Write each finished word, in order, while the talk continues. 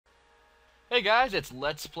Hey guys, it's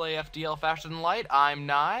Let's Play FTL Faster Than Light. I'm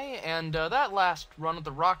Nye, and that last run with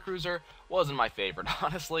the Rock Cruiser wasn't my favorite,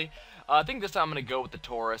 honestly. I think this time I'm going to go with the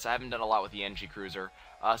Torus. I haven't done a lot with the NG Cruiser,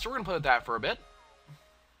 so we're going to play with that for a bit.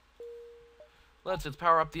 Let's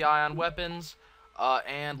power up the ion weapons,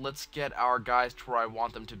 and let's get our guys to where I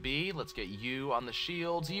want them to be. Let's get you on the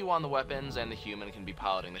shields, you on the weapons, and the human can be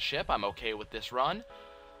piloting the ship. I'm okay with this run.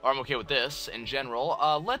 Or I'm okay with this, in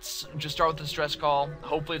general. Let's just start with the stress call.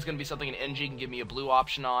 Hopefully it's going to be something an NG can give me a blue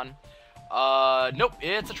option on. Nope,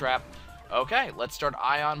 it's a trap. Okay, let's start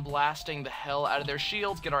ion blasting the hell out of their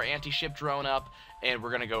shields, get our anti-ship drone up, and we're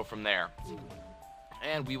going to go from there.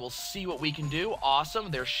 And we will see what we can do. Awesome,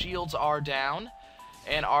 their shields are down,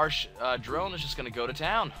 and our drone is just going to go to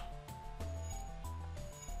town.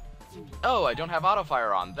 Oh, I don't have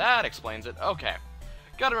auto-fire on. That explains it. Okay.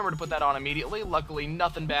 Gotta remember to put that on immediately. Luckily,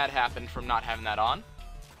 nothing bad happened from not having that on.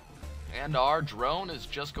 And our drone is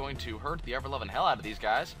just going to hurt the ever-loving hell out of these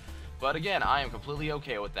guys. But again, I am completely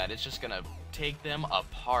okay with that. It's just gonna take them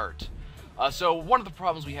apart. So one of the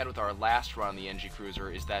problems we had with our last run on the NG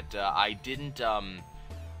Cruiser is that I didn't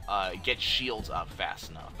get shields up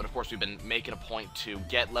fast enough. But of course, we've been making a point to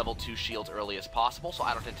get level 2 shields early as possible, so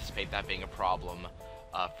I don't anticipate that being a problem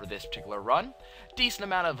for this particular run. Decent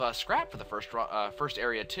amount of scrap for the first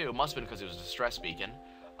area too. Must have been because it was a distress beacon.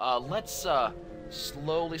 Let's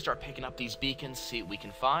slowly start picking up these beacons, see what we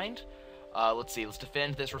can find. Let's see, let's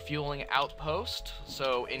defend this refueling outpost.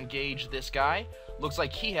 So engage this guy. Looks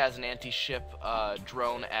like he has an anti-ship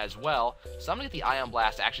drone as well. So I'm gonna get the ion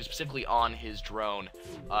blast actually specifically on his drone.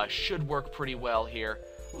 Should work pretty well here.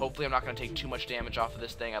 Hopefully I'm not going to take too much damage off of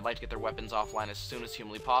this thing. I'd like to get their weapons offline as soon as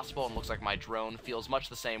humanly possible, and looks like my drone feels much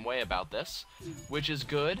the same way about this, which is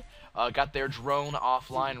good. Got their drone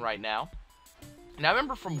offline right now. Now, I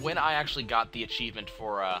remember from when I actually got the achievement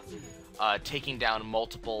for taking down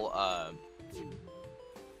multiple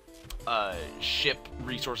ship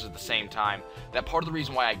resources at the same time, that part of the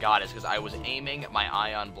reason why I got it is because I was aiming my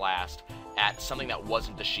ion blast at something that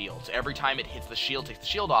wasn't the shield. So every time it hits the shield, takes the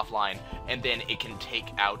shield offline, and then it can take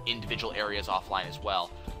out individual areas offline as well.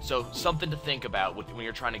 So something to think about when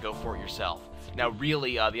you're trying to go for it yourself. Now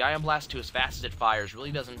really, the Ion Blast 2, as fast as it fires,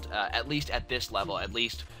 really doesn't, at least at this level, at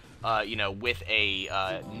least, you know, with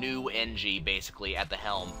a new NG basically at the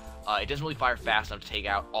helm, it doesn't really fire fast enough to take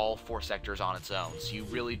out all 4 sectors on its own. So you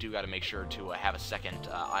really do got to make sure to have a second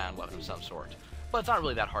ion weapon of some sort. But it's not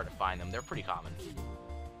really that hard to find them. They're pretty common.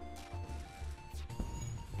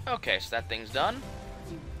 Okay, so that thing's done.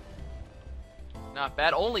 Not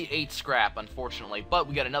bad. Only 8 scrap, unfortunately, but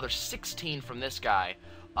we got another 16 from this guy.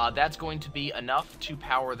 That's going to be enough to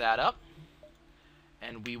power that up.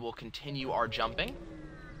 And we will continue our jumping.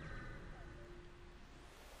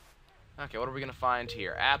 Okay, what are we going to find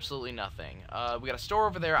here? Absolutely nothing. We got a store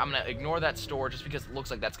over there. I'm going to ignore that store just because it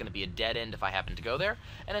looks like that's going to be a dead end if I happen to go there.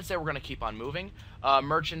 And instead, we're going to keep on moving.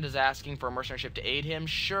 Merchant is asking for a mercenary ship to aid him.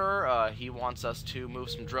 Sure, he wants us to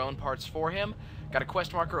move some drone parts for him. Got a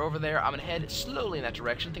quest marker over there. I'm going to head slowly in that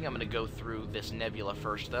direction. I think I'm going to go through this nebula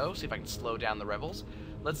first, though. See if I can slow down the rebels.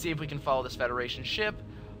 Let's see if we can follow this Federation ship.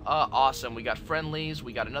 Awesome. We got friendlies.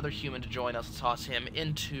 We got another human to join us. Let's toss him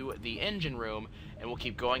into the engine room, and we'll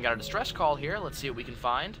keep going. Got a distress call here. Let's see what we can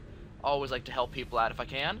find. Always like to help people out if I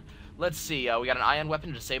can. Let's see. We got an ion weapon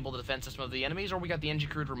to disable the defense system of the enemies, or we got the NG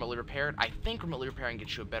crew to remotely repair it. I think remotely repairing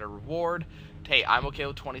gets you a better reward. Hey, I'm okay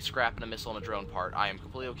with 20 scrap and a missile and a drone part. I am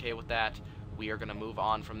completely okay with that. We are going to move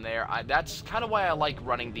on from there. That's kind of why I like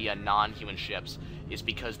running the non-human ships, is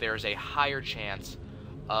because there's a higher chance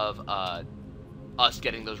of us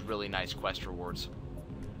getting those really nice quest rewards.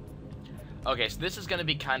 Okay, so this is going to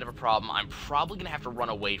be kind of a problem. I'm probably going to have to run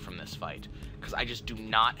away from this fight, because I just do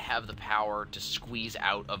not have the power to squeeze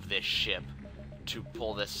out of this ship to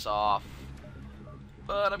pull this off.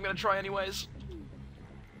 But I'm going to try anyways.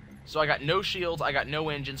 So I got no shields, I got no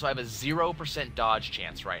engine, so I have a 0% dodge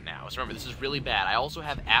chance right now. So remember, this is really bad. I also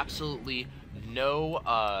have absolutely no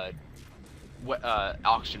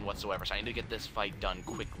oxygen whatsoever, so I need to get this fight done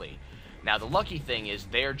quickly. Now, the lucky thing is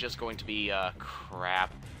they're just going to be,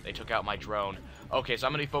 crap. They took out my drone. Okay, so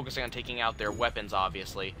I'm going to be focusing on taking out their weapons,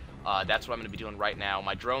 obviously. That's what I'm going to be doing right now.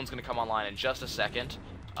 My drone's going to come online in just a second.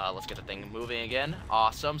 Let's get the thing moving again.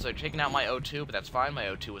 Awesome. So they're taking out my O2, but that's fine. My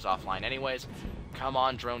O2 is offline anyways. Come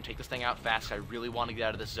on, drone, take this thing out fast. I really want to get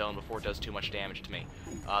out of this zone before it does too much damage to me.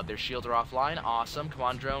 Their shields are offline. Awesome. Come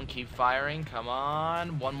on, drone, keep firing. Come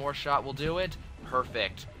on. One more shot will do it.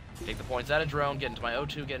 Perfect. Take the points out of drone, get into my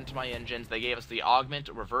O2, get into my engines. They gave us the augment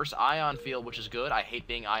reverse ion field, which is good. I hate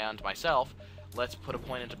being ioned myself. Let's put a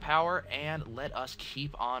point into power, and let us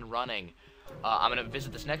keep on running. I'm going to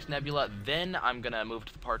visit this next nebula, then I'm going to move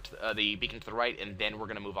to the beacon to the right, and then we're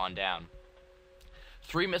going to move on down.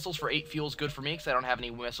 3 missiles for 8 fuel is good for me, because I don't have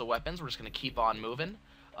any missile weapons. We're just going to keep on moving.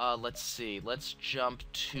 Let's see. Let's jump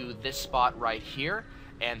to this spot right here,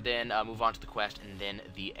 and then move on to the quest, and then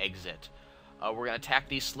the exit. We're going to attack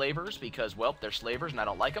these slavers, because, well, they're slavers, and I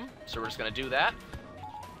don't like them. So we're just going to do that.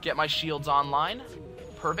 Get my shields online.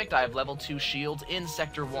 Perfect. I have level 2 shields in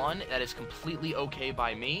Sector 1. That is completely okay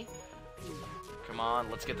by me. Come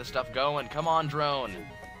on, let's get this stuff going. Come on, drone.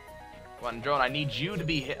 Come on, drone. I need you to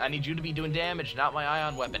be doing damage, not my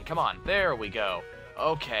ion weapon. Come on. There we go.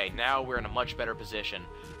 Okay, now we're in a much better position.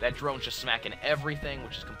 That drone's just smacking everything,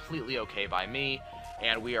 which is completely okay by me.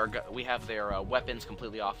 And we have their weapons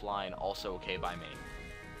completely offline, also okay by me.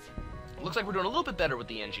 Looks like we're doing a little bit better with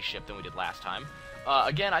the NG ship than we did last time.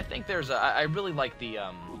 Again, I think I really like the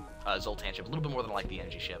Zoltan ship a little bit more than I like the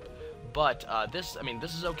NG ship. But this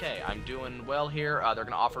is okay. I'm doing well here. They're going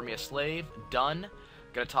to offer me a slave. Done.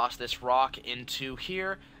 Going to toss this rock into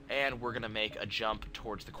here, and we're going to make a jump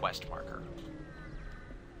towards the quest marker.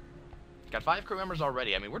 Got 5 crew members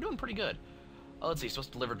already. I mean, we're doing pretty good. Let's see. Supposed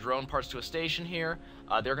to deliver drone parts to a station here.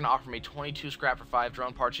 They're going to offer me 22 scrap for 5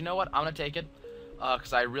 drone parts. You know what? I'm going to take it,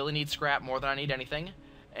 because I really need scrap more than I need anything.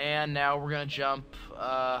 And now we're going to jump...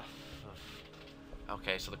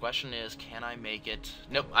 Okay, so the question is, can I make it?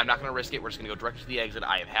 Nope, I'm not going to risk it. We're just going to go directly to the exit.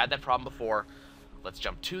 I have had that problem before. Let's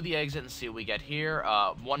jump to the exit and see what we get here.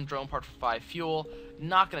 1 drone part for 5 fuel.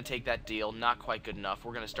 Not going to take that deal. Not quite good enough.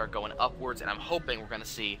 We're going to start going upwards, and I'm hoping we're going to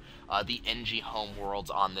see the NG home worlds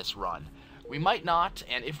on this run. We might not,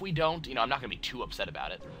 and if we don't, I'm not going to be too upset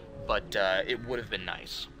about it, but it would have been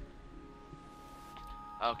nice.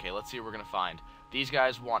 Okay, let's see what we're going to find. These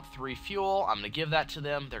guys want 3 fuel. I'm going to give that to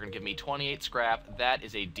them. They're going to give me 28 scrap. That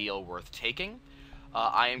is a deal worth taking.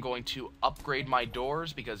 I am going to upgrade my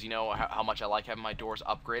doors because you know how much I like having my doors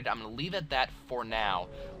upgraded. I'm going to leave it at that for now.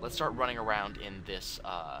 Let's start running around in this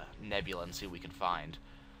nebula and see what we can find.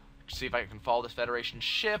 See if I can follow this Federation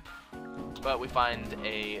ship. But we find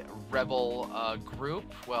a rebel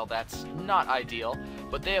group. Well, that's not ideal.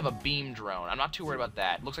 But they have a beam drone. I'm not too worried about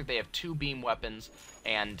that. Looks like they have 2 beam weapons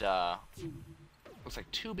and... looks like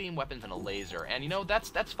 2 beam weapons and a laser. And,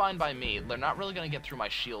 that's fine by me. They're not really going to get through my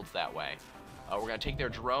shields that way. We're going to take their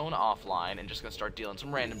drone offline and just going to start dealing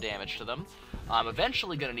some random damage to them. I'm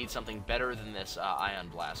eventually going to need something better than this ion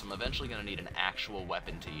blast. I'm eventually going to need an actual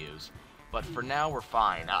weapon to use. But for now, we're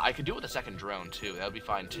fine. I could do it with a second drone, too. That would be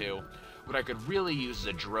fine, too. What I could really use is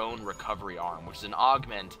a drone recovery arm, which is an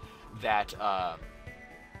augment that...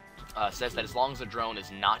 says that as long as the drone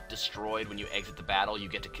is not destroyed when you exit the battle, you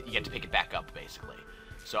get to pick it back up, basically.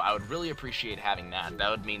 So I would really appreciate having that. That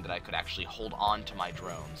would mean that I could actually hold on to my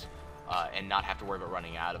drones and not have to worry about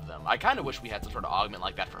running out of them. I kind of wish we had some sort of augment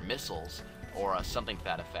like that for missiles or something to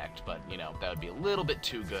that effect, but, that would be a little bit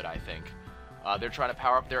too good, I think. They're trying to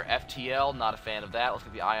power up their FTL. Not a fan of that. Let's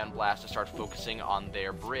get the ion blast to start focusing on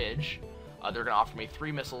their bridge. They're going to offer me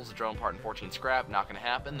 3 missiles, a drone part, and 14 scrap. Not going to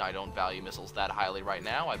happen. I don't value missiles that highly right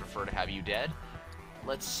now. I prefer to have you dead.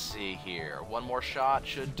 Let's see here. 1 more shot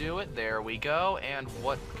should do it. There we go. And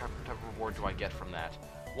what type of reward do I get from that?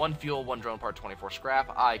 1 fuel, 1 drone part, 24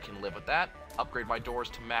 scrap. I can live with that. Upgrade my doors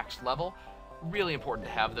to max level. Really important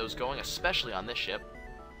to have those going, especially on this ship.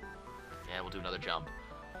 And we'll do another jump.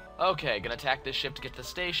 Okay, gonna attack this ship to get to the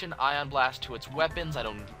station. Ion blast to its weapons. I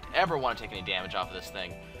don't ever want to take any damage off of this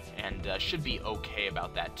thing. And should be okay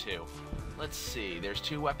about that, too. Let's see. There's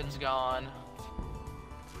 2 weapons gone.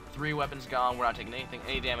 3 weapons gone. We're not taking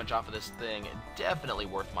any damage off of this thing. Definitely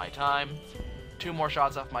worth my time. 2 more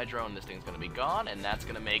shots off my drone. This thing's going to be gone. And that's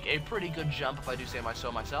going to make a pretty good jump, if I do say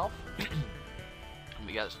so myself.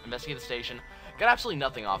 We got to investigate the station. Got absolutely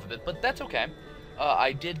nothing off of it, but that's okay.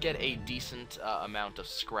 I did get a decent amount of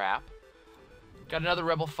scrap. Got another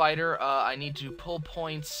rebel fighter. I need to pull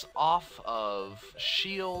points off of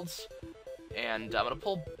shields, and I'm gonna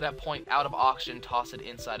pull that point out of oxygen, toss it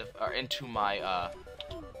into my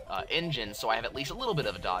engine, so I have at least a little bit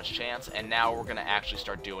of a dodge chance. And now we're gonna actually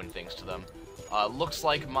start doing things to them. Looks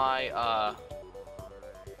like my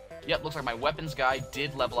looks like my weapons guy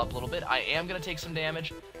did level up a little bit. I am gonna take some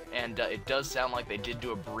damage, and it does sound like they did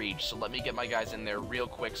do a breach. So let me get my guys in there real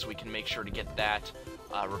quick so we can make sure to get that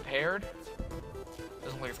repaired.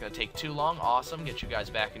 Doesn't look like it's going to take too long. Awesome. Get you guys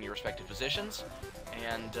back in your respective positions.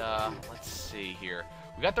 And let's see here.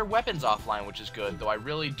 We got their weapons offline, which is good, though I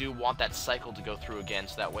really do want that cycle to go through again,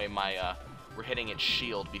 so that way we're hitting its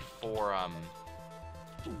shield before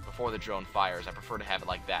the drone fires. I prefer to have it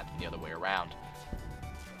like that than the other way around.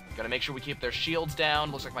 Gotta make sure we keep their shields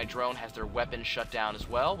down. Looks like my drone has their weapons shut down as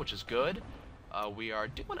well, which is good. We are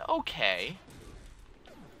doing okay.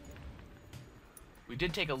 We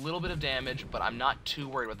did take a little bit of damage, but I'm not too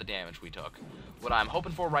worried about the damage we took. What I'm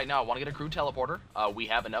hoping for right now, I want to get a crew teleporter. We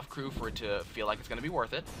have enough crew for it to feel like it's going to be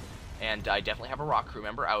worth it. And I definitely have a rock crew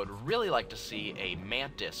member. I would really like to see a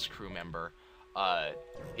Mantis crew member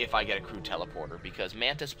if I get a crew teleporter, because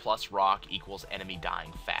Mantis plus rock equals enemy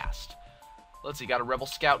dying fast. Let's see, got a rebel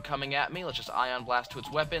scout coming at me. Let's just ion blast to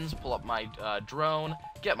its weapons, pull up my drone,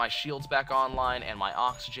 get my shields back online, and my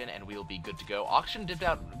oxygen, and we'll be good to go. Oxygen dipped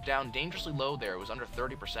down dangerously low there. It was under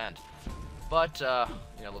 30%. But,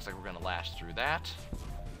 you know, looks like we're going to lash through that.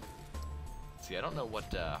 Let's see, I don't know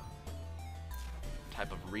what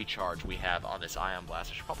type of recharge we have on this ion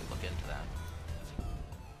blast. I should probably look into that.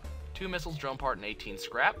 2 missiles, drone part, and 18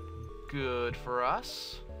 scrap. Good for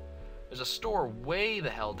us. There's a store way the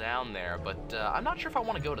hell down there, but I'm not sure if I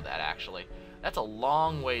want to go to that, actually. That's a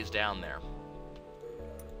long ways down there.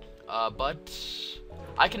 But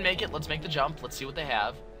I can make it. Let's make the jump. Let's see what they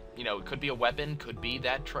have. You know, it could be a weapon, could be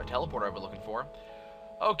that teleporter I've been looking for.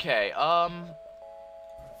 Okay,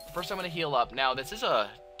 first I'm going to heal up. Now, this is a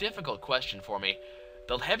difficult question for me.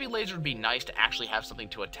 The heavy laser would be nice to actually have something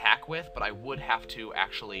to attack with, but I would have to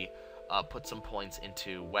actually put some points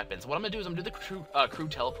into weapons. What I'm going to do is I'm going to do the crew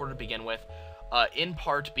teleporter to begin with, in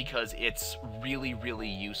part because it's really, really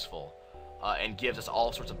useful and gives us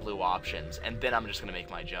all sorts of blue options, and then I'm just going to make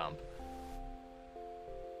my jump.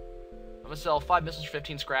 I'm going to sell 5 missiles for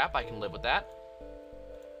 15 scrap. I can live with that.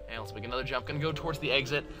 And let's make another jump. Going to go towards the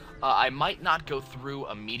exit. I might not go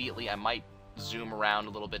through immediately. I might zoom around a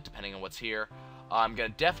little bit depending on what's here. I'm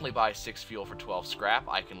going to definitely buy 6 fuel for 12 scrap.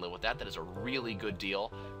 I can live with that. That is a really good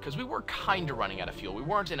deal, because we were kind of running out of fuel. We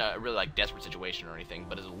weren't in a really, like, desperate situation or anything,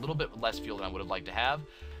 but it's a little bit less fuel than I would have liked to have.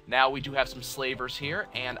 Now we do have some slavers here,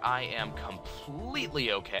 and I am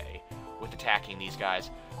completely okay with attacking these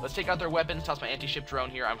guys. Let's take out their weapons, toss my anti-ship drone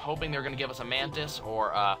here. I'm hoping they're going to give us a Mantis,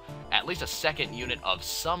 or at least a second unit of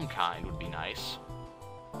some kind would be nice.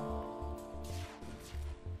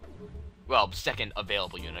 Well, second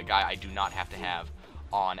available unit, a guy I do not have to have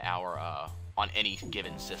on our on any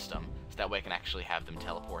given system, so that way I can actually have them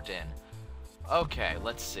teleport in. Okay,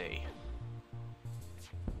 let's see.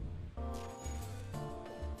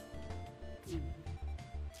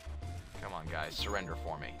 Come on, guys, surrender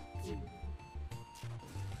for me. And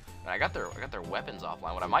I got their weapons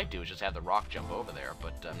offline. What I might do is just have the rock jump over there,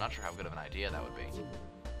 but I'm not sure how good of an idea that would be.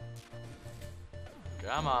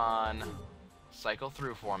 Come on, cycle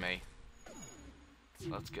through for me.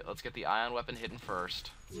 Let's get the ion weapon hidden first.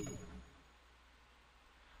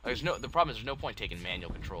 The problem is there's no point taking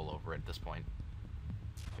manual control over it at this point.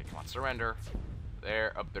 Okay, come on, surrender.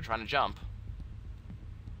 They're trying to jump.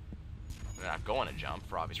 They're not going to jump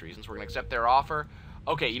for obvious reasons. We're gonna accept their offer.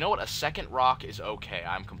 Okay, you know what? A second rock is okay.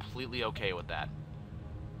 I'm completely okay with that.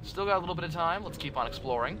 Still got a little bit of time. Let's keep on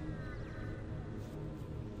exploring.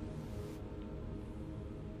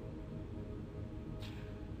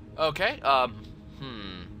 Okay,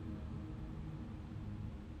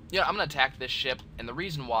 yeah, I'm going to attack this ship, and the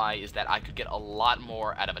reason why is that I could get a lot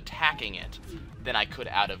more out of attacking it than I could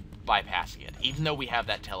out of bypassing it, even though we have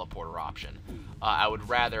that teleporter option. I would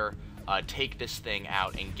rather take this thing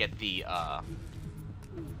out and get the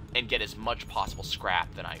and get as much possible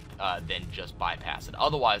scrap than just bypass it.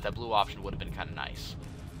 Otherwise, that blue option would have been kind of nice.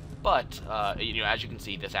 But you know, as you can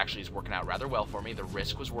see, this actually is working out rather well for me. The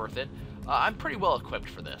risk was worth it. I'm pretty well equipped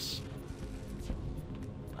for this.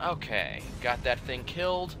 Okay, got that thing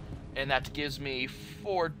killed, and that gives me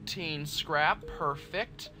 14 scrap.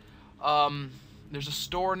 Perfect. There's a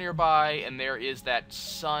store nearby, and there is that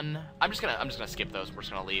sun. I'm just gonna skip those. We're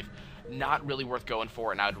just gonna leave. Not really worth going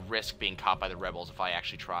for, and I would risk being caught by the rebels if I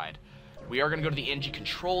actually tried. We are gonna go to the NG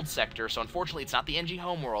controlled sector, so unfortunately it's not the NG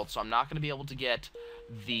homeworld, so I'm not gonna be able to get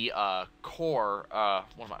the core.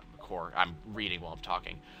 What am I? Core. I'm reading while I'm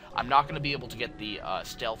talking. I'm not going to be able to get the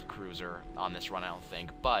stealth cruiser on this run, I don't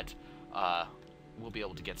think, but we'll be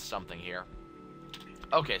able to get something here.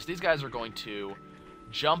 Okay, so these guys are going to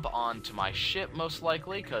jump onto my ship, most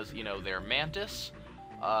likely, because, you know, they're Mantis.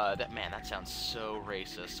 Man, that sounds so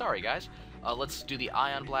racist. Sorry, guys. Let's do the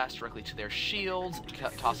ion blast directly to their shields,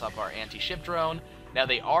 toss up our anti-ship drone. Now,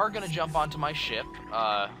 they are going to jump onto my ship.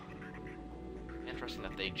 Interesting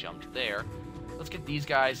that they jumped there. Let's get these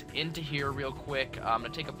guys into here real quick. I'm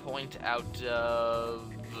going to take a point out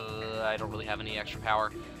of... I don't really have any extra power.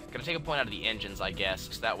 I'm going to take a point out of the engines, I guess,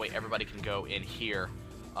 so that way everybody can go in here.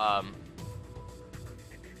 And I'm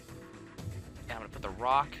going to put the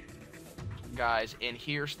rock guys in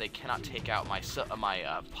here so they cannot take out my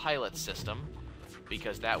pilot system,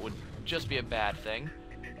 because that would just be a bad thing.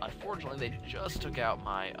 Unfortunately, they just took out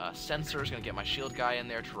my sensors. Gonna get my shield guy in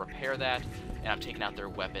there to repair that, and I'm taking out their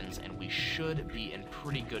weapons, and we should be in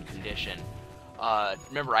pretty good condition.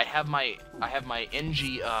 Remember, I have my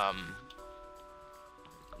NG,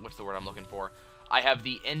 what's the word I'm looking for? I have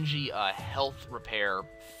the NG health repair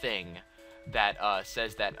thing that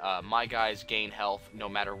says that my guys gain health no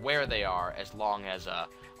matter where they are, as long as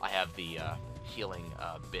I have the healing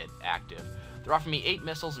bit active. They're offering me 8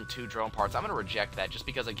 missiles and 2 drone parts. I'm going to reject that just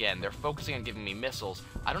because, again, they're focusing on giving me missiles.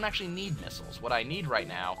 I don't actually need missiles. What I need right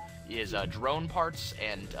now is drone parts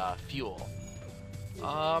and fuel.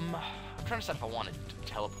 I'm trying to decide if I want to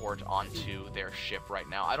teleport onto their ship right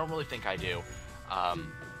now. I don't really think I do.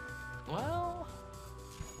 Well...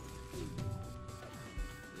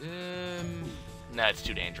 nah, it's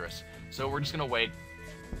too dangerous. So we're just going to wait.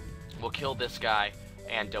 We'll kill this guy.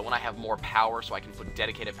 And when I have more power, so I can put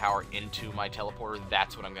dedicated power into my teleporter,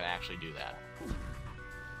 that's when I'm going to actually do that.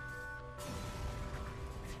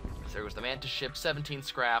 So there goes the Mantis ship, 17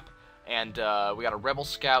 scrap, and we got a Rebel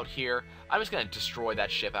Scout here. I'm just going to destroy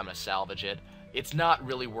that ship. I'm going to salvage it. It's not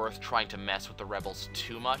really worth trying to mess with the Rebels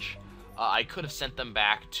too much. I could have sent them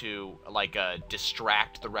back to, like,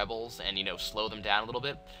 distract the Rebels and, you know, slow them down a little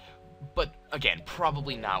bit. But, again,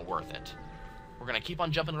 probably not worth it. We're going to keep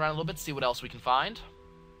on jumping around a little bit, see what else we can find.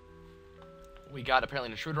 We got apparently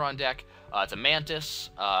an intruder on deck. It's a Mantis.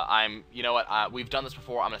 You know what? We've done this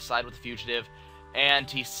before. I'm going to side with the fugitive. And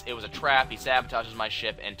it was a trap. He sabotages my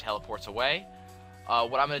ship and teleports away.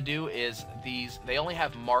 What I'm going to do is they only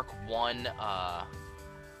have Mark 1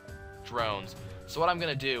 drones. So what I'm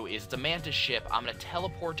going to do is it's a Mantis ship. I'm going to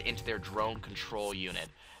teleport into their drone control unit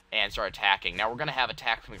and start attacking. Now we're going to have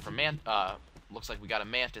attack coming from looks like we got a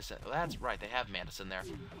Mantis. That's right, they have Mantis in there.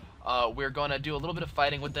 We're going to do a little bit of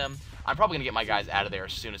fighting with them. I'm probably going to get my guys out of there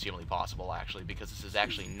as soon as humanly possible, actually, because this is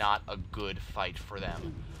actually not a good fight for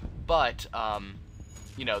them. But,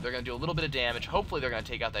 you know, they're going to do a little bit of damage. Hopefully they're going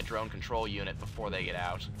to take out that drone control unit before they get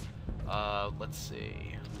out. Let's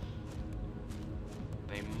see.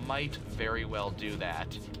 They might very well do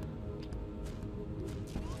that.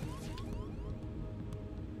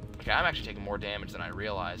 Okay, I'm actually taking more damage than I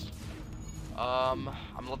realized. I'm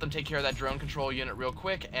going to let them take care of that drone control unit real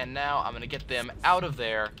quick, and now I'm going to get them out of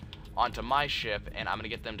there onto my ship, and I'm going to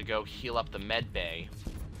get them to go heal up the med bay,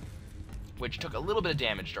 which took a little bit of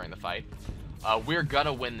damage during the fight. We're going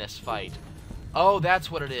to win this fight. Oh,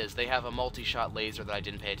 that's what it is. They have a multi-shot laser that I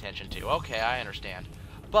didn't pay attention to. Okay, I understand.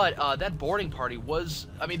 But that boarding party was,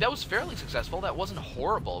 I mean, that was fairly successful. That wasn't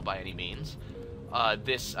horrible by any means.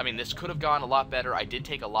 This could have gone a lot better. I did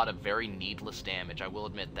take a lot of very needless damage, I will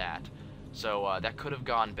admit that. So that could have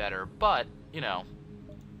gone better, but, you know,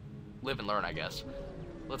 live and learn, I guess.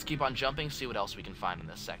 Let's keep on jumping, see what else we can find in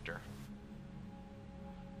this sector.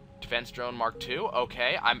 Defense drone Mark II,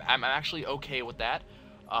 okay, I'm actually okay with that.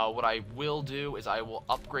 What I will do is I will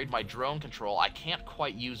upgrade my drone control. I can't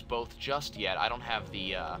quite use both just yet. I don't have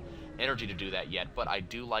the energy to do that yet, but I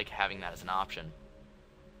do like having that as an option.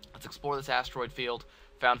 Let's explore this asteroid field.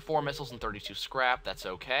 Found 4 missiles and 32 scrap, that's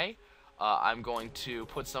okay. I'm going to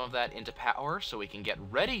put some of that into power so we can get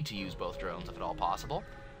ready to use both drones if at all possible.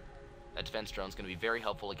 That defense drone is going to be very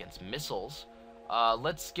helpful against missiles.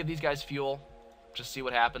 Let's give these guys fuel. Just see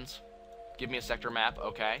what happens. Give me a sector map.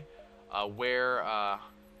 Okay.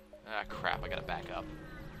 Crap. I got to back up.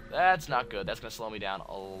 That's not good. That's going to slow me down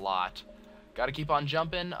a lot. Got to keep on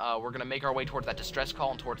jumping. We're going to make our way towards that distress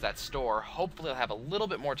call and towards that store. Hopefully I'll have a little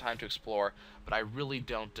bit more time to explore, but I really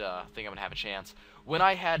don't think I'm going to have a chance. When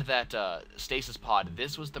I had that stasis pod,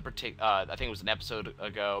 this was the I think it was an episode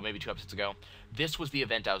ago, maybe 2 episodes ago. This was the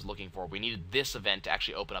event I was looking for. We needed this event to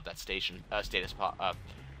actually open up that status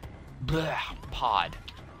pod.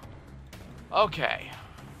 Okay.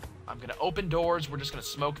 I'm going to open doors. We're just going to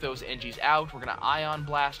smoke those NGs out. We're going to ion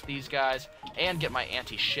blast these guys and get my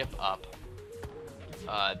anti-ship up.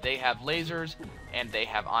 They have lasers, and they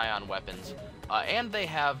have ion weapons, and they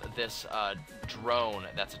have this drone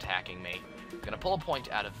that's attacking me. I'm going to pull a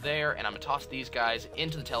point out of there, and I'm going to toss these guys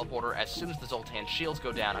into the teleporter. As soon as the Zoltan shields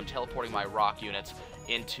go down, I'm teleporting my rock units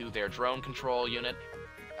into their drone control unit.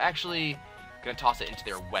 Actually, going to toss it into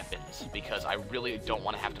their weapons, because I really don't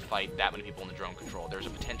want to have to fight that many people in the drone control. There's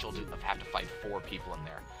a potential to have to fight 4 people in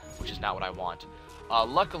there, which is not what I want.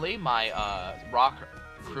 Luckily, my rock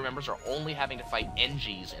crew members are only having to fight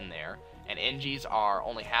NGs in there, and NGs are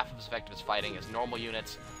only half as effective as fighting as normal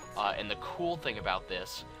units. And the cool thing about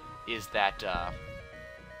this is that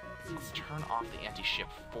let's turn off the anti-ship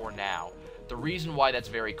for now. The reason why that's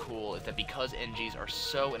very cool is that because NGs are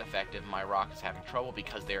so ineffective, my rock is having trouble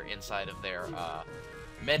because they're inside of their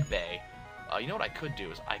med bay. You know what I could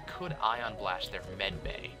do is I could ion blast their med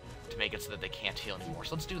bay to make it so that they can't heal anymore.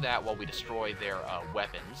 So let's do that while we destroy their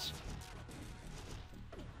weapons.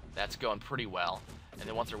 That's going pretty well. And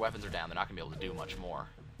then once their weapons are down, they're not going to be able to do much more.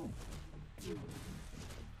 So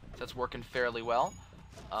that's working fairly well.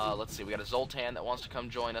 Let's see, we got a Zoltan that wants to come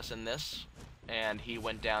join us in this. And he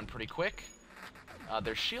went down pretty quick.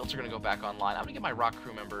 Their shields are going to go back online. I'm going to get my rock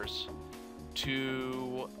crew members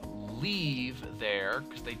to leave there,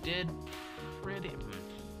 because they did pretty...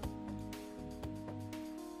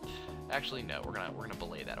 Actually, no, we're gonna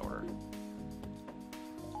belay that order.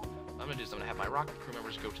 What I'm gonna do is I'm gonna have my rocket crew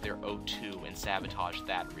members go to their O2 and sabotage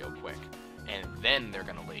that real quick, and then they're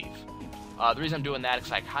gonna leave. The reason I'm doing that is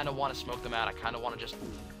because I kind of want to smoke them out. I kind of want to just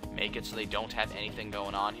make it so they don't have anything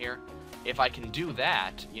going on here. If I can do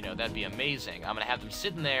that, you know, that'd be amazing. I'm gonna have them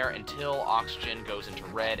sitting there until oxygen goes into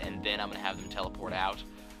red, and then I'm gonna have them teleport out.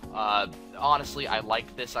 Honestly, I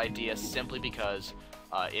like this idea simply because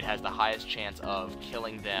it has the highest chance of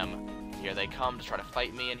killing them. Here they come to try to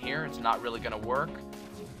fight me in here. It's not really going to work.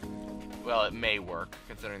 Well, it may work,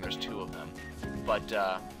 considering there's two of them. But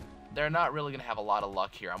they're not really going to have a lot of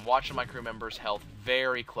luck here. I'm watching my crew members' health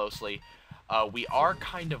very closely. We are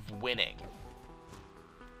kind of winning.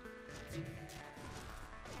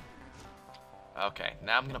 Okay,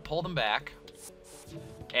 now I'm going to pull them back.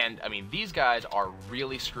 And, I mean, these guys are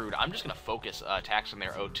really screwed. I'm just going to focus attacks on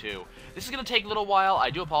their O2. This is going to take a little while. I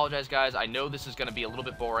do apologize, guys. I know this is going to be a little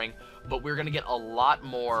bit boring, but we're going to get a lot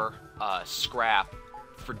more scrap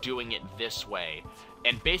for doing it this way.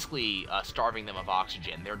 And basically starving them of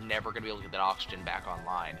oxygen. They're never going to be able to get that oxygen back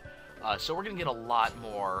online. So we're going to get a lot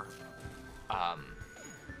more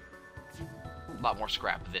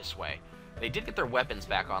scrap this way. They did get their weapons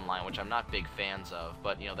back online, which I'm not big fans of,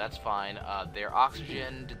 but, you know, that's fine. Their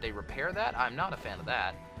oxygen, did they repair that? I'm not a fan of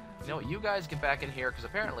that. You know what, you guys get back in here, because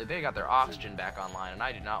apparently they got their oxygen back online, and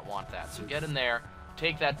I do not want that. So get in there,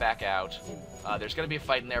 take that back out. There's going to be a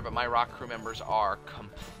fight in there, but my rock crew members are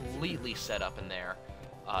completely set up in there,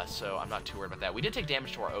 so I'm not too worried about that. We did take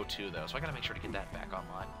damage to our O2, though, so I got to make sure to get that back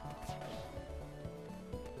online.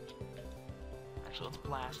 Actually, let's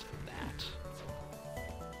blast that.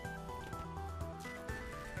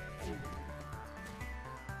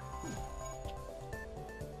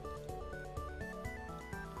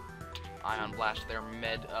 Ion blast their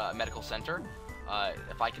medical center.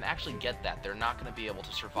 If I can actually get that, they're not going to be able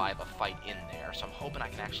to survive a fight in there, so I'm hoping I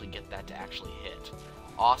can actually get that to actually hit.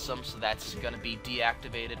 Awesome, so that's going to be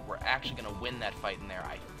deactivated. We're actually going to win that fight in there,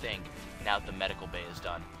 I think, now that the medical bay is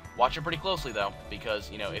done. Watch it pretty closely, though,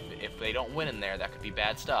 because, you know, if they don't win in there, that could be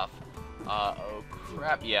bad stuff. Oh,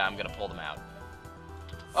 crap. Yeah, I'm going to pull them out.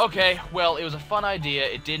 Okay, well, it was a fun idea,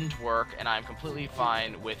 it didn't work, and I'm completely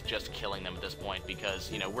fine with just killing them at this point, because,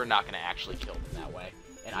 you know, we're not going to actually kill them that way,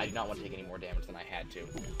 and I do not want to take any more damage than I had to.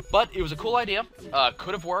 But it was a cool idea,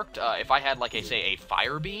 could have worked. If I had, like, say, a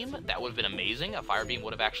fire beam, that would have been amazing. A fire beam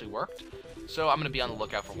would have actually worked, so I'm going to be on the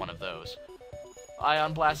lookout for one of those.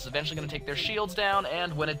 Ion Blast is eventually going to take their shields down,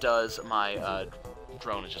 and when it does, my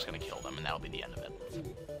drone is just going to kill them, and that'll be the end of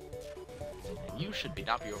it. You should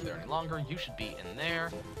not be over there any longer. You should be in there.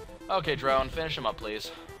 Okay, drone, finish them up, please.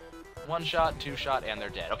 One shot, two shot, and they're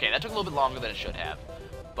dead. Okay, that took a little bit longer than it should have.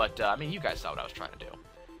 But, I mean, you guys saw what I was trying to do.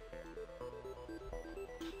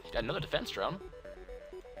 Got another defense drone.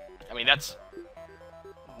 I mean, that's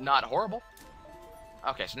not horrible.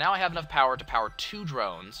 Okay, so now I have enough power to power 2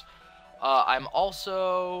 drones. I'm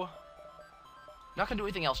also not going to do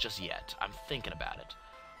anything else just yet. I'm thinking about it.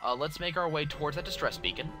 Let's make our way towards that distress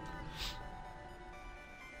beacon.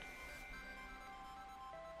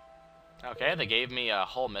 Okay, they gave me a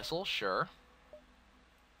hull missile, sure.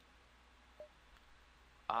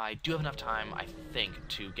 I do have enough time, I think,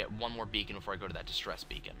 to get one more beacon before I go to that distress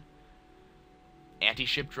beacon.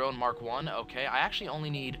 Anti-ship drone Mark 1, okay. I actually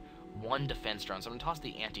only need 1 defense drone, so I'm going to toss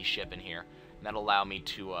the anti-ship in here, and that'll allow me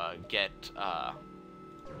to get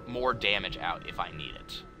more damage out if I need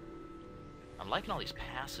it. I'm liking all these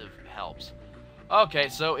passive helps. Okay,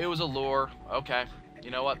 so it was a lure. Okay,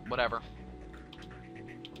 you know what? Whatever.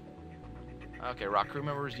 Okay, rock crew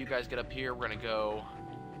members, you guys get up here. We're going to go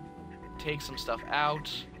take some stuff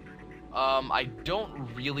out. I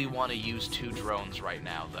don't really want to use 2 drones right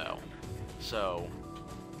now, though. So,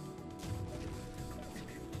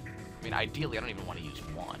 I mean, ideally, I don't even want to use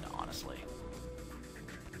 1, honestly.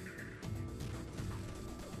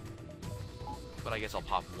 But I guess I'll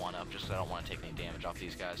pop 1 up just because I don't want to take any damage off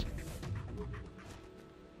these guys.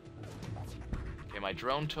 Okay, my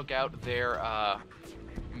drone took out their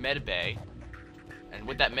med bay. And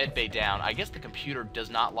with that med bay down, I guess the computer does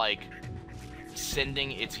not like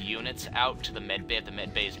sending its units out to the med bay if the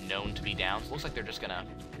med bay is known to be down. So it looks like they're just gonna...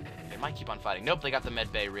 They might keep on fighting. Nope, they got the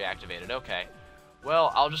med bay reactivated. Okay.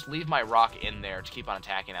 Well, I'll just leave my rock in there to keep on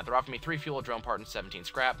attacking that. They're offering me 3 fuel, a drone part, and 17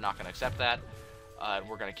 scrap. Not gonna accept that.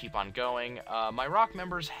 We're gonna keep on going. My rock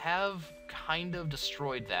members have kind of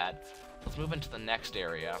destroyed that. Let's move into the next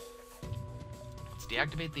area. Let's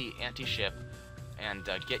deactivate the anti-ship and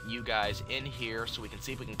get you guys in here so we can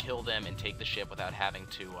see if we can kill them and take the ship without having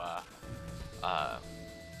to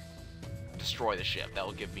destroy the ship. That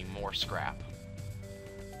will give me more scrap.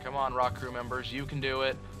 Come on, rock crew members, you can do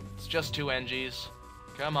it. It's just 2 NGs.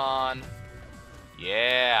 Come on.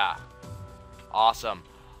 Yeah. Awesome.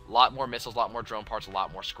 A lot more missiles, a lot more drone parts, a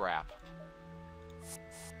lot more scrap. Let's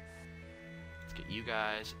get you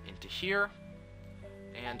guys into here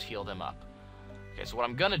and heal them up. Okay, so what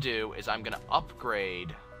I'm going to do is I'm going to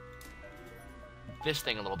upgrade this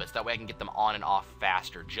thing a little bit so that way I can get them on and off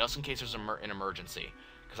faster, just in case there's an emergency.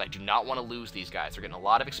 Because I do not want to lose these guys. They're getting a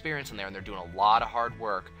lot of experience in there, and they're doing a lot of hard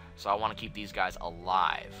work, so I want to keep these guys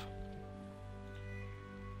alive.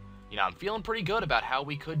 You know, I'm feeling pretty good about how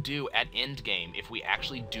we could do at endgame if we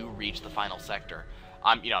actually do reach the final sector.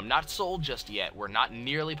 I'm not sold just yet. We're not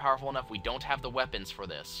nearly powerful enough. We don't have the weapons for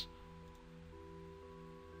this.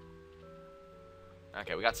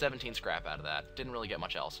 Okay, we got 17 scrap out of that. Didn't really get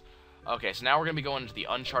much else. Okay, so now we're going to be going into the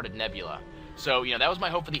Uncharted Nebula. So, that was my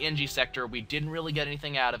hope for the NG sector. We didn't really get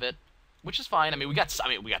anything out of it, which is fine. We got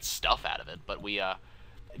stuff out of it, but we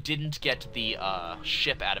didn't get the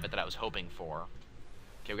ship out of it that I was hoping for.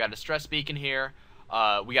 Okay, we got a distress beacon here.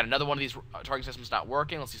 We got another one of these targeting systems not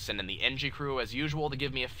working. Let's just send in the NG crew as usual to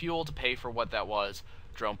give me a fuel to pay for what that was,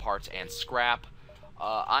 drone parts and scrap.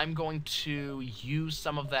 I'm going to use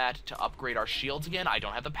some of that to upgrade our shields again. I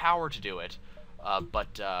don't have the power to do it,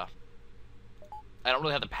 but I don't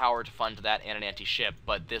really have the power to fund that and an anti-ship,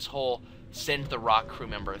 but this whole send the rock crew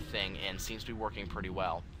member thing in seems to be working pretty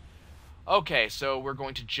well. Okay, so we're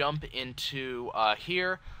going to jump into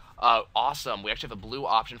here. Awesome. We actually have a blue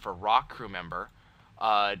option for rock crew member.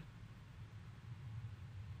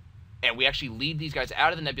 And we actually lead these guys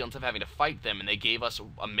out of the nebula instead of having to fight them, and they gave us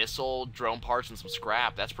a missile, drone parts, and some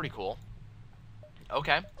scrap. That's pretty cool.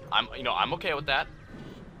 Okay. I'm okay with that.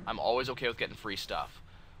 I'm always okay with getting free stuff.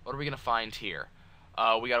 What are we going to find here?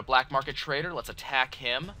 We got a black market trader. Let's attack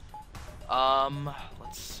him.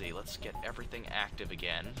 Let's see. Let's get everything active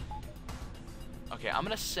again. Okay, I'm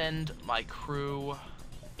going to send my crew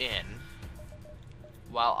in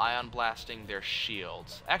while ion blasting their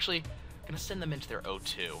shields. Actually, I'm going to send them into their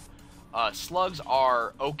O2. Slugs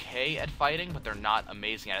are okay at fighting, but they're not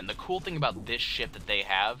amazing at it. And the cool thing about this ship that they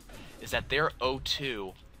have is that their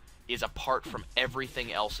O2 is apart from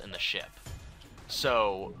everything else in the ship.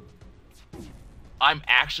 So I'm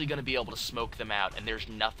actually going to be able to smoke them out, and there's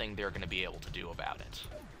nothing they're going to be able to do about it.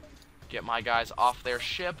 Get my guys off their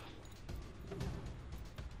ship.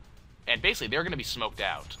 And basically, they're going to be smoked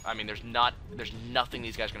out. There's nothing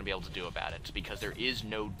these guys are going to be able to do about it, because there is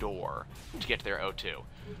no door to get to their O2.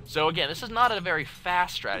 So again, this is not a very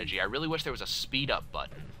fast strategy. I really wish there was a speed up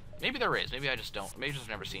button. Maybe there is. Maybe I just don't. Maybe I've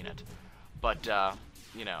never seen it. But, not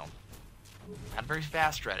a very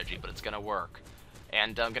fast strategy, but it's going to work.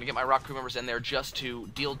 And I'm going to get my rock crew members in there just to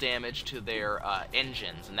deal damage to their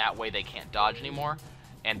engines, and that way they can't dodge anymore.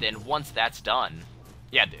 And then once that's done...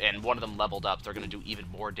 Yeah, and one of them leveled up, so they're going to do even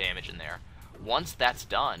more damage in there. Once that's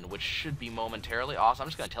done, which should be momentarily, awesome, I'm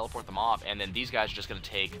just going to teleport them off, and then these guys are just going to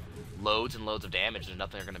take loads and loads of damage. There's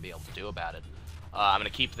nothing they're going to be able to do about it. I'm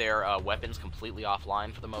going to keep their weapons completely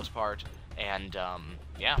offline for the most part, and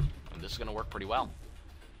yeah, this is going to work pretty well.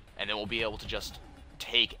 And then we'll be able to just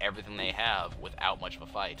take everything they have without much of a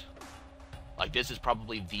fight. Like, this is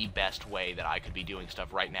probably the best way that I could be doing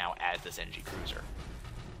stuff right now as this NG cruiser.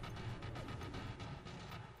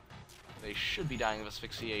 They should be dying of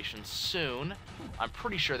asphyxiation soon. I'm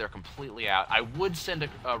pretty sure they're completely out. I would send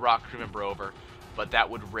a rock crew member over, but that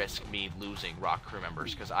would risk me losing rock crew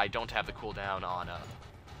members, because I don't have the cooldown on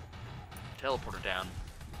teleporter down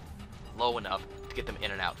low enough to get them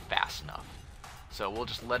in and out fast enough. So we'll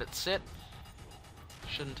just let it sit.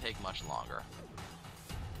 Shouldn't take much longer.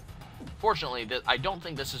 Fortunately, I don't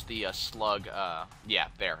think this is the slug. Yeah,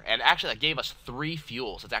 there. And actually, that gave us 3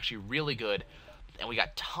 fuels. It's actually really good. And we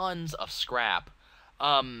got tons of scrap.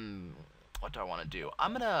 What do I want to do?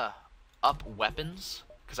 I'm going to up weapons,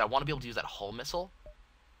 because I want to be able to use that hull missile.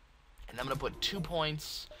 And I'm going to put 2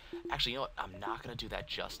 points. Actually, you know what? I'm not going to do that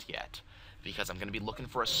just yet, because I'm going to be looking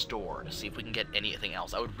for a store to see if we can get anything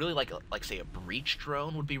else. I would really like say, a breach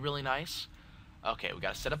drone would be really nice. Okay, we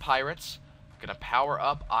got a set of pirates. Gonna power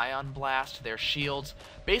up Ion Blast their shields.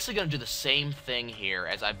 Basically gonna do the same thing here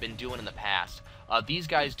as I've been doing in the past. These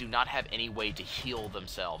guys do not have any way to heal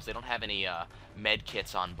themselves. They don't have any med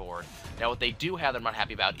kits on board. Now what they do have that I'm not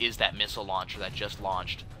happy about is that missile launcher that just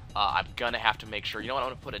launched. I'm gonna have to make sure, you know what, I'm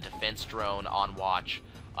gonna put a defense drone on watch,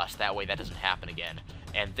 so that way that doesn't happen again.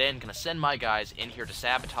 And then gonna send my guys in here to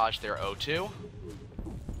sabotage their O2.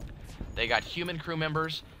 They got human crew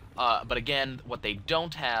members. But again, what they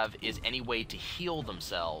don't have is any way to heal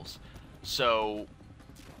themselves. So,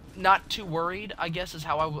 not too worried, I guess, is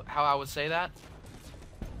how I would say that.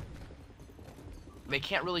 They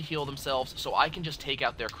can't really heal themselves, so I can just take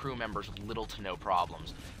out their crew members with little to no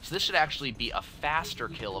problems. So this should actually be a faster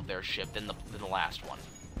kill of their ship than the last one.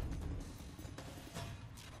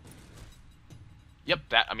 Yep,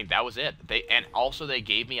 that was it. And also they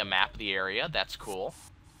gave me a map of the area. That's cool.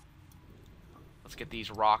 Let's get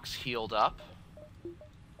these rocks healed up.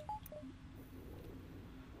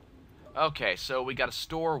 Okay, so we got a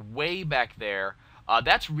store way back there.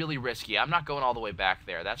 That's really risky. I'm not going all the way back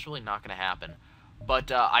there. That's really not going to happen.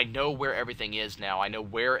 But I know where everything is now. I know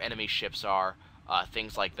where enemy ships are,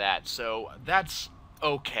 things like that. So that's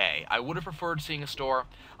okay. I would have preferred seeing a store.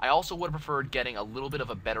 I also would have preferred getting a little bit of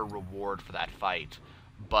a better reward for that fight.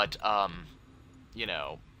 But, you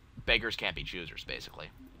know, beggars can't be choosers, basically.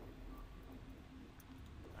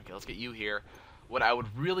 Okay, let's get you here. What I would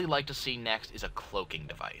really like to see next is a cloaking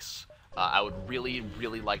device. I would really,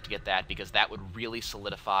 really like to get that because that would really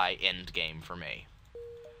solidify endgame for me.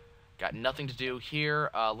 Got nothing to do here.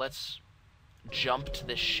 Let's jump to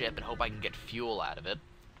this ship and hope I can get fuel out of it.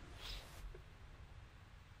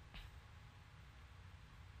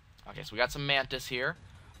 Okay, so we got some Mantis here.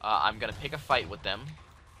 I'm going to pick a fight with them.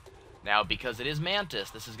 Now, because it is Mantis,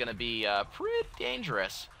 this is going to be pretty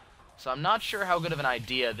dangerous. So I'm not sure how good of an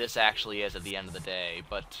idea this actually is at the end of the day,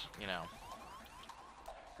 but, you know,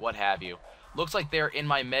 what have you. Looks like they're in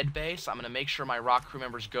my med base. I'm going to make sure my rock crew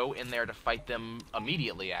members go in there to fight them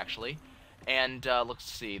immediately, actually. And, let's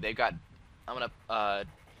see, they've got, I'm going to,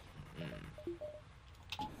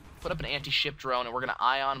 put up an anti-ship drone, and we're going to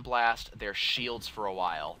Ion Blast their shields for a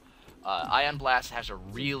while. Ion Blast has a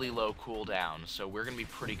really low cooldown, so we're going to be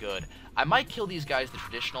pretty good. I might kill these guys the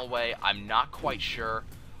traditional way. I'm not quite sure.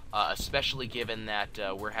 Especially given that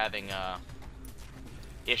we're having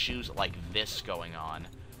issues like this going on.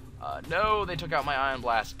 No, they took out my Ion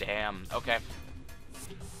Blast. Damn. Okay.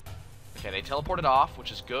 Okay, they teleported off,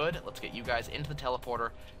 which is good. Let's get you guys into the teleporter,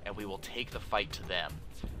 and we will take the fight to them.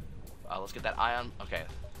 Let's get that Ion... Okay,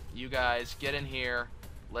 you guys, get in here.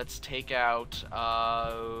 Let's take out...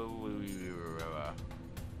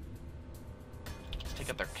 let's take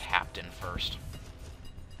out their captain first.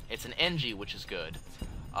 It's an NG, which is good.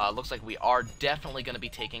 Looks like we are definitely going to be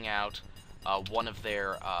taking out one of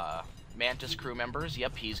their Mantis crew members.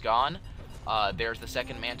 Yep, he's gone. There's the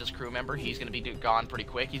second Mantis crew member. He's going to be gone pretty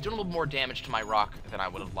quick. He's doing a little more damage to my rock than I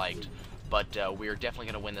would have liked. But we're definitely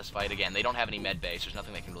going to win this fight again. They don't have any med base. There's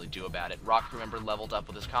nothing they can really do about it. Rock crew member leveled up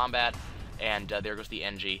with his combat. And there goes the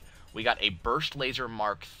NG. We got a Burst Laser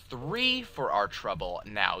Mark III for our trouble.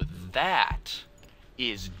 Now that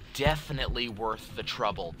is definitely worth the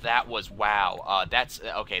trouble. That was, wow.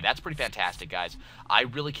 Okay, that's pretty fantastic, guys. I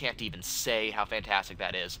really can't even say how fantastic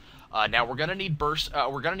that is. Now we're gonna need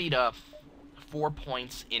we're gonna need 4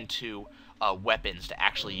 points into weapons to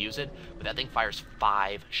actually use it, but that thing fires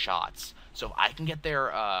 5 shots. So if I can get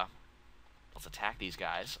their let's attack these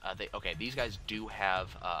guys. Okay, these guys do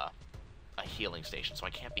have a healing station, so I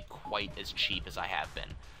can't be quite as cheap as I have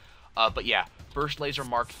been. But yeah, Burst Laser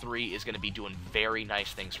Mark III is going to be doing very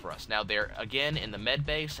nice things for us. Now, they're, again, in the med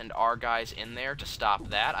base, and our guys in there to stop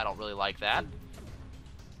that. I don't really like that.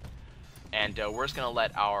 And we're just going to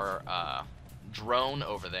let our drone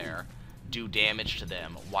over there do damage to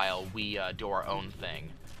them while we do our own thing.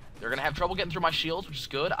 They're going to have trouble getting through my shields, which is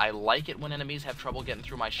good. I like it when enemies have trouble getting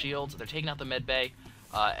through my shields. They're taking out the med bay.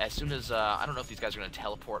 As soon as, I don't know if these guys are going to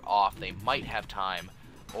teleport off. They might have time.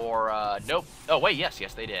 Or, nope. Oh, wait, yes,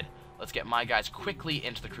 they did. Let's get my guys quickly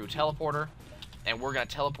into the crew teleporter, and we're going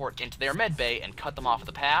to teleport into their med bay and cut them off at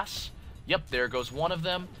the pass. Yep, there goes one of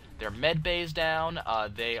them. Their med bay's down.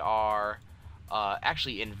 They are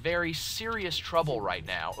actually in very serious trouble right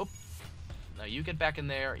now. Oop. Now you get back in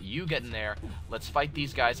there, you get in there. Let's fight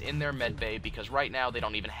these guys in their med bay, because right now they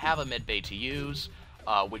don't even have a med bay to use,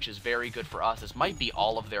 which is very good for us. This might be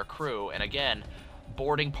all of their crew, and again,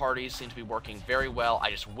 boarding parties seem to be working very well. I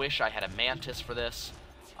just wish I had a Mantis for this.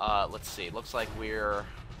 Let's see. Looks like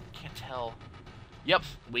can't tell. Yep,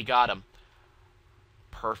 we got him.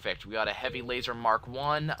 Perfect. We got a Heavy Laser Mark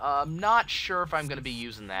I. Not sure if I'm going to be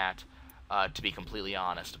using that. to be completely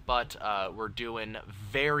honest. But we're doing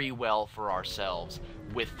very well for ourselves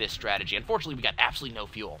with this strategy. Unfortunately, we got absolutely no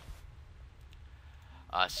fuel.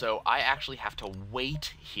 So I actually have to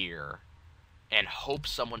wait here and hope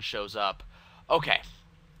someone shows up. Okay.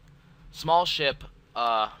 Small ship,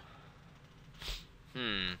 5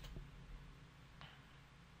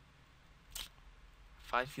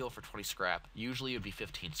 fuel for 20 scrap. Usually it would be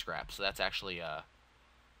 15 scrap, so that's actually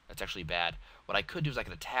bad. What I could do is I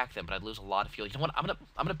could attack them, but I'd lose a lot of fuel. You know what? I'm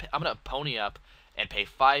gonna pony up and pay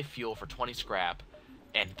 5 fuel for 20 scrap,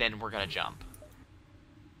 and then we're gonna jump.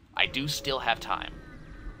 I do still have time.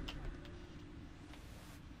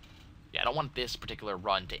 Yeah, I don't want this particular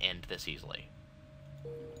run to end this easily.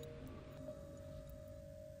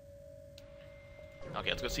 Okay,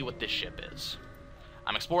 let's go see what this ship is.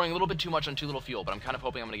 I'm exploring a little bit too much on too little fuel, but I'm kind of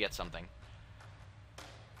hoping I'm going to get something.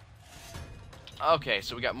 Okay,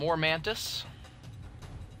 so we got more Mantis.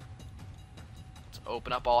 Let's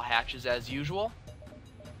open up all hatches as usual.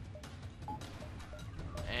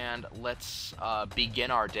 And let's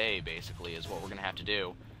begin our day, basically, is what we're going to have to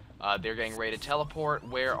do. They're getting ready to teleport.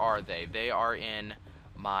 Where are they? They are in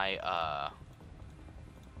my...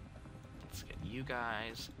 let's get you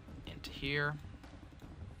guys into here.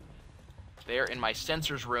 They're in my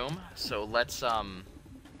sensors room, so let's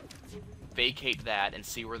vacate that and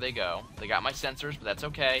see where they go. They got my sensors, but that's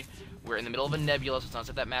okay. We're in the middle of a nebula, so it's not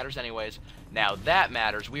that that matters anyways. Now that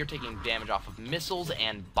matters. We are taking damage off of missiles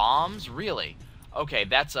and bombs. Really? Okay,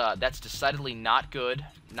 that's decidedly not good.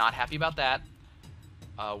 Not happy about that.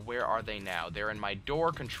 Where are they now? They're in my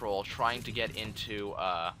door control, trying to get into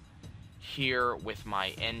here with my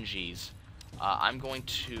NGs. I'm going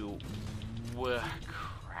to...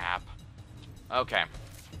 crap. Okay.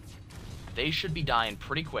 They should be dying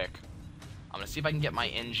pretty quick. I'm going to see if I can get my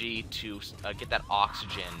NG to get that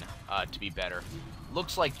oxygen to be better.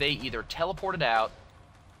 Looks like they either teleported out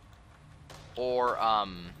or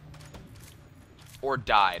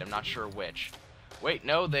died. I'm not sure which. Wait,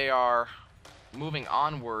 no, they are moving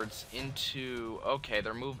onwards into... Okay,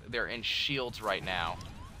 they're in shields right now.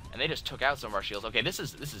 And they just took out some of our shields. Okay, this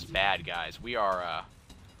is bad, guys. We are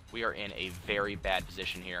in a very bad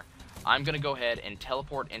position here. I'm going to go ahead and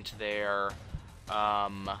teleport into their... I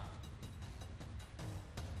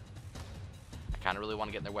kind of really want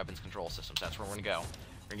to get in their weapons control systems. That's where we're going to go. We're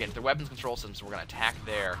going to get into their weapons control systems, we're going to attack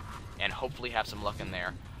there, and hopefully have some luck in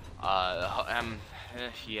there.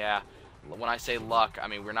 Yeah, when I say luck, I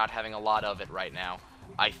mean we're not having a lot of it right now.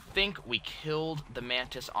 I think we killed the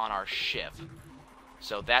Mantis on our ship,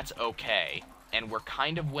 so that's okay. And we're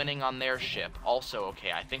kind of winning on their ship, also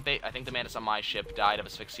okay. I think the Mantis on my ship died of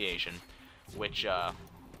asphyxiation, which,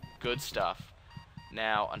 good stuff.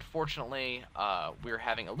 Now, unfortunately, we're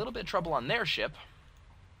having a little bit of trouble on their ship.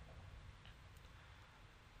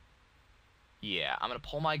 Yeah, I'm gonna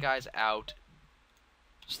pull my guys out,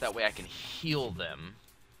 so that way I can heal them.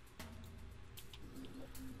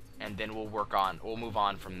 And then we'll move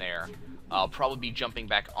on from there. I'll probably be jumping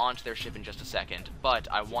back onto their ship in just a second, but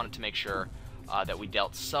I wanted to make sure that we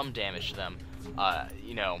dealt some damage to them.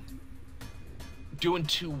 You know, doing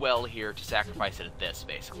too well here to sacrifice it at this,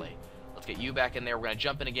 basically. Let's get you back in there. We're going to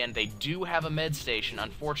jump in again. They do have a med station,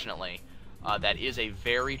 unfortunately. That is a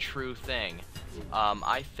very true thing.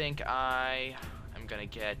 I think I am going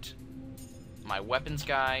to get my weapons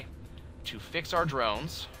guy to fix our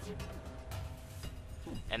drones.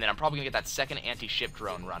 And then I'm probably going to get that second anti-ship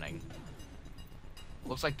drone running.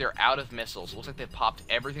 Looks like they're out of missiles. Looks like they've popped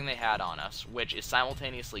everything they had on us, which is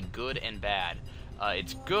simultaneously good and bad.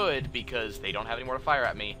 It's good because they don't have any more to fire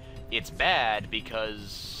at me. It's bad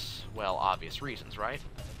because, well, obvious reasons, right?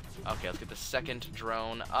 Okay, let's get the second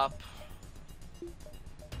drone up.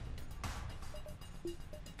 And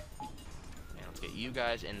let's get you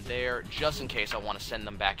guys in there, just in case I want to send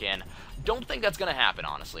them back in. Don't think that's going to happen,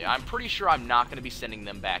 honestly. I'm pretty sure I'm not going to be sending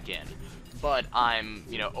them back in. But I'm,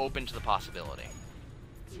 you know, open to the possibility.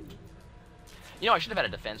 You know, I should have had a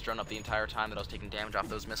defense drone up the entire time that I was taking damage off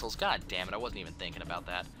those missiles. God damn it, I wasn't even thinking about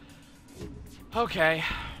that. Okay.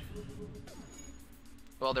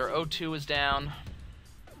 Well, their O2 is down.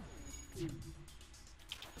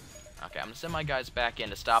 Okay, I'm going to send my guys back in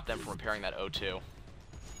to stop them from repairing that O2.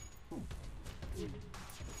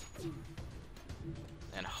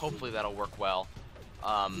 And hopefully that'll work well.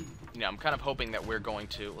 You know, I'm kind of hoping that we're going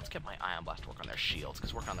to... Let's get my Ion Blast to work on their shields,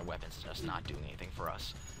 because working on their weapons is just not doing anything for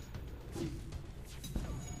us.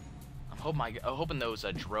 I'm hoping those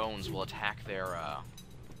drones will attack their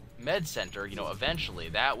med center, you know, eventually.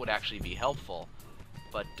 That would actually be helpful.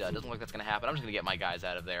 But it doesn't look like that's going to happen. I'm just going to get my guys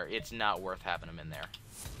out of there. It's not worth having them in there.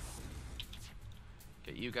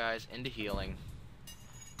 Get you guys into healing.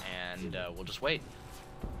 and we'll just wait.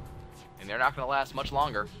 And they're not going to last much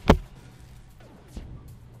longer.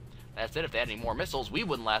 That's it. If they had any more missiles, we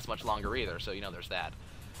wouldn't last much longer either, so, you know, there's that.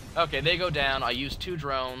 Okay, they go down. I used 2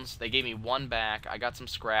 drones. They gave me 1 back. I got some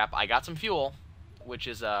scrap. I got some fuel, which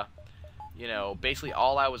is, you know, basically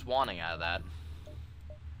all I was wanting out of that.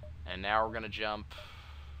 And now we're going to jump.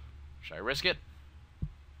 Should I risk it?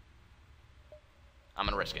 I'm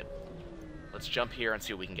going to risk it. Let's jump here and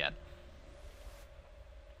see what we can get.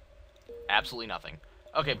 Absolutely nothing.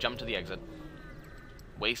 Okay, jump to the exit.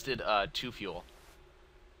 Wasted 2 fuel.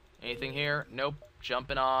 Anything here? Nope.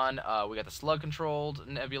 Jumping on. We got the slug-controlled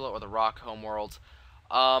nebula or the rock homeworlds.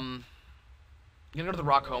 I'm gonna go to the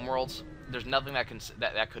rock homeworlds. There's nothing that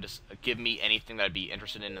could give me anything that I'd be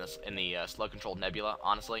interested in the slug-controlled nebula,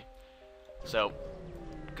 honestly. So,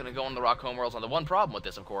 gonna go on the rock homeworlds. And the one problem with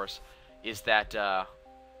this, of course, is that why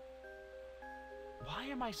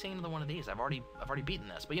am I saying another one of these? I've already beaten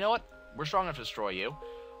this. But you know what? We're strong enough to destroy you.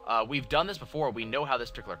 We've done this before. We know how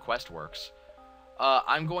this particular quest works.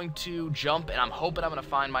 I'm going to jump, and I'm hoping I'm going to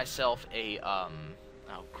find myself a, oh,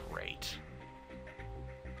 great.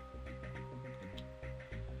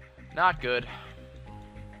 Not good.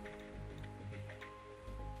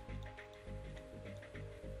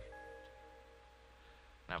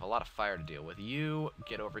 I have a lot of fire to deal with. You,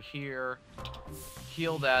 get over here,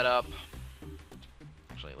 heal that up.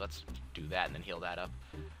 Actually, let's do that and then heal that up.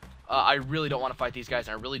 I really don't want to fight these guys,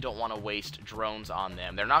 and I really don't want to waste drones on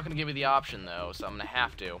them. They're not going to give me the option, though, so I'm going to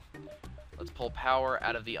have to. Let's pull power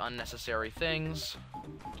out of the unnecessary things.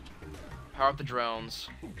 Power up the drones.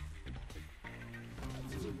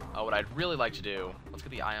 What I'd really like to do... Let's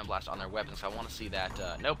get the ion blast on their weapons, so I want to see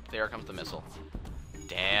that... nope, there comes the missile.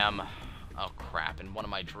 Damn. Oh, crap, and one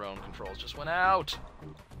of my drone controls just went out.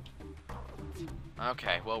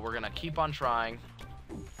 Okay, well, we're going to keep on trying.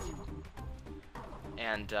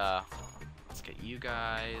 And, let's get you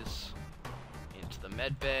guys into the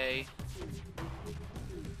med bay.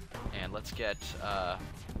 And let's get,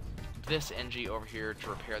 this NG over here to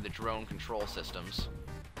repair the drone control systems.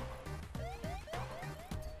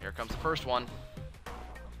 Here comes the first one.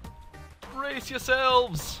 Brace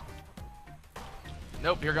yourselves!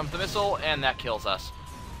 Nope, here comes the missile, and that kills us.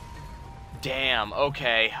 Damn,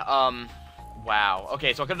 okay, wow.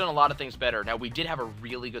 Okay, so I could have done a lot of things better. Now, we did have a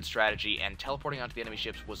really good strategy, and teleporting onto the enemy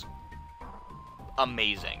ships was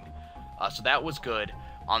amazing. So that was good.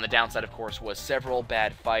 On the downside, of course, was several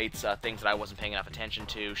bad fights, things that I wasn't paying enough attention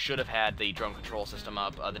to. Should have had the drone control system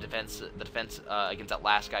up, the defense against that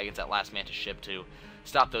last guy, against that last Mantis ship to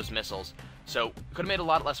stop those missiles. So, could have made a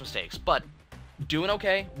lot less mistakes, but doing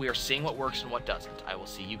okay. We are seeing what works and what doesn't. I will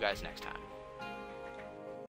see you guys next time.